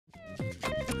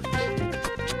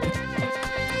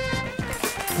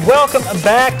Welcome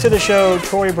back to the show,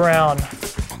 Troy Brown.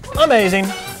 Amazing.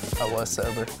 I was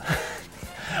sober.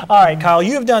 All right, Kyle,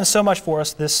 you have done so much for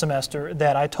us this semester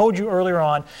that I told you earlier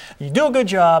on, you do a good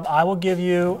job, I will give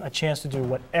you a chance to do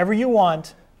whatever you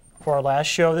want for our last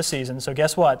show of the season. So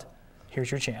guess what?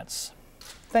 Here's your chance.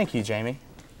 Thank you, Jamie.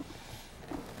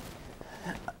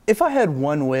 If I had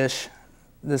one wish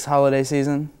this holiday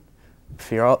season,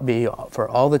 for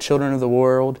all the children of the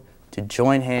world to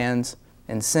join hands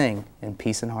and sing in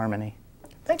peace and harmony.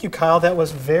 Thank you, Kyle. That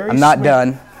was very I'm not sweet.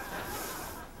 done.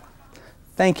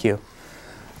 Thank you.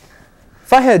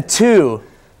 If I had two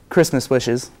Christmas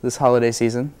wishes this holiday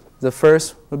season, the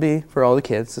first would be for all the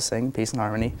kids to sing in peace and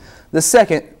harmony. The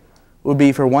second would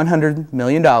be for $100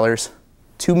 million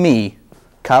to me,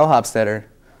 Kyle Hofstetter.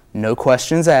 No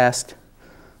questions asked.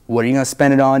 What are you going to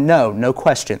spend it on? No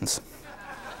questions.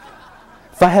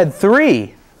 If I had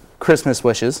three Christmas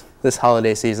wishes this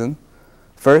holiday season,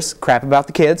 first, crap about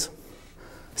the kids.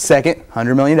 Second,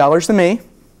 $100 million to me.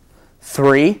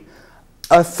 Three,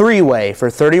 a three-way for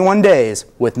 31 days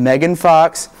with Megan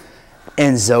Fox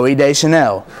and Zooey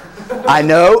Deschanel. I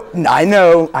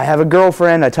know, I have a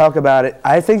girlfriend, I talk about it.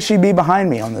 I think she'd be behind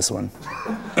me on this one.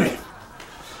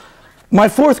 My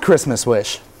fourth Christmas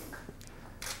wish.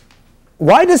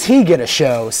 Why does he get a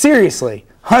show? Seriously.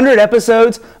 100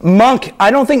 episodes? Monk,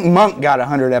 I don't think Monk got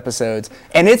 100 episodes.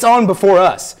 And it's on before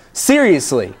us.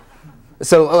 Seriously.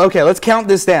 So, okay, let's count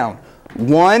this down.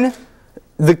 One,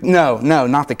 no,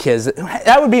 not the kids.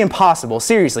 That would be impossible.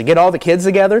 Seriously, get all the kids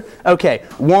together? Okay,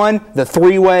 one, the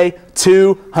three-way.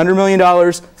 Two, $100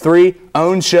 million. Three,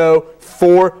 own show.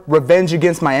 Four, revenge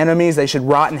against my enemies. They should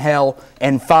rot in hell.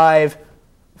 And five,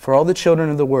 for all the children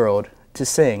of the world to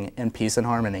sing in peace and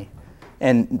harmony.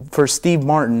 And for Steve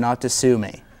Martin not to sue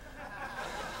me.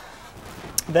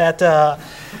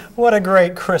 What a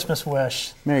great Christmas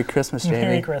wish. Merry Christmas, Jamie.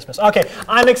 Merry Christmas. Okay,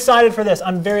 I'm excited for this.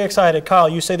 I'm very excited. Kyle,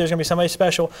 you say there's going to be somebody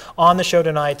special on the show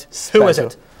tonight. Who is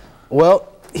it? Well,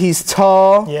 he's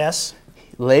tall. Yes.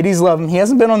 Ladies love him. He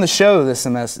hasn't been on the show this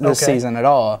season at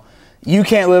all. You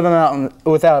can't live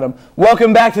without him.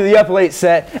 Welcome back to the Up Late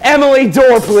set. Emily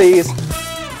Dorr, please.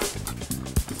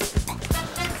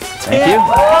 Thank you.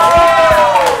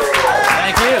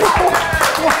 Thank you.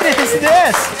 What is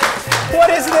this? What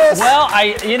is this? Well,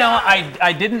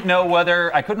 I didn't know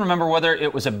whether, I couldn't remember whether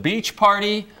it was a beach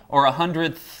party or a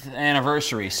 100th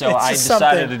anniversary, so I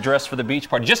decided to dress for the beach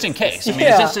party, just in case. I mean,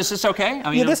 is this okay? I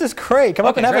mean, yeah, this is great. Come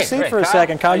up and have a seat for a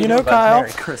second, Kyle. You know Kyle.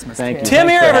 Merry Christmas. Thank you. Tim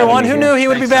here, everyone. Who knew he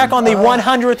would be back on the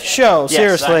 100th show? Yes,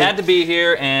 seriously. I had to be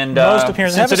here, and most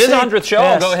appearances. Since it is the 100th show,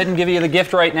 I'll go ahead and give you the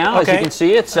gift right now. Okay. As you can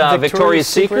see, it's Victoria's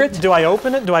Secret. Do I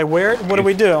open it? Do I wear it? What do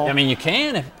we do? I mean, you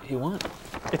can if you want.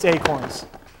 It's acorns.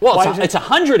 Well, it's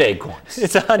 100 acorns.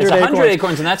 It's 100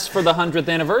 acorns, and that's for the 100th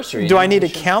anniversary. Do I need to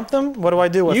count them? What do I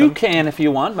do with them? You can if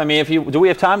you want. I mean, do we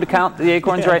have time to count the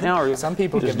acorns right now? Or some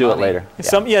people just do it later.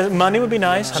 Yeah, money would be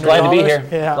nice. Glad to be here.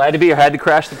 Yeah. Glad to be here. Had to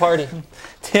crash the party.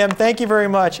 Tim, thank you very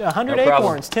much. 100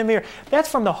 acorns. Tim here. That's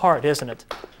from the heart, isn't it?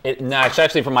 No, it's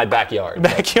actually from my backyard.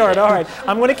 Backyard. All right.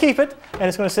 I'm going to keep it, and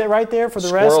it's going to sit right there for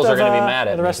the rest of the show. Squirrels are going to be mad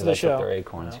at me because I took their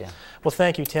acorns. Yeah. Well,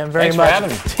 thank you, Tim, very much. Thanks for having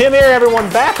me. Tim here, everyone,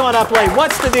 back on Up Late.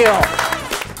 What's the deal?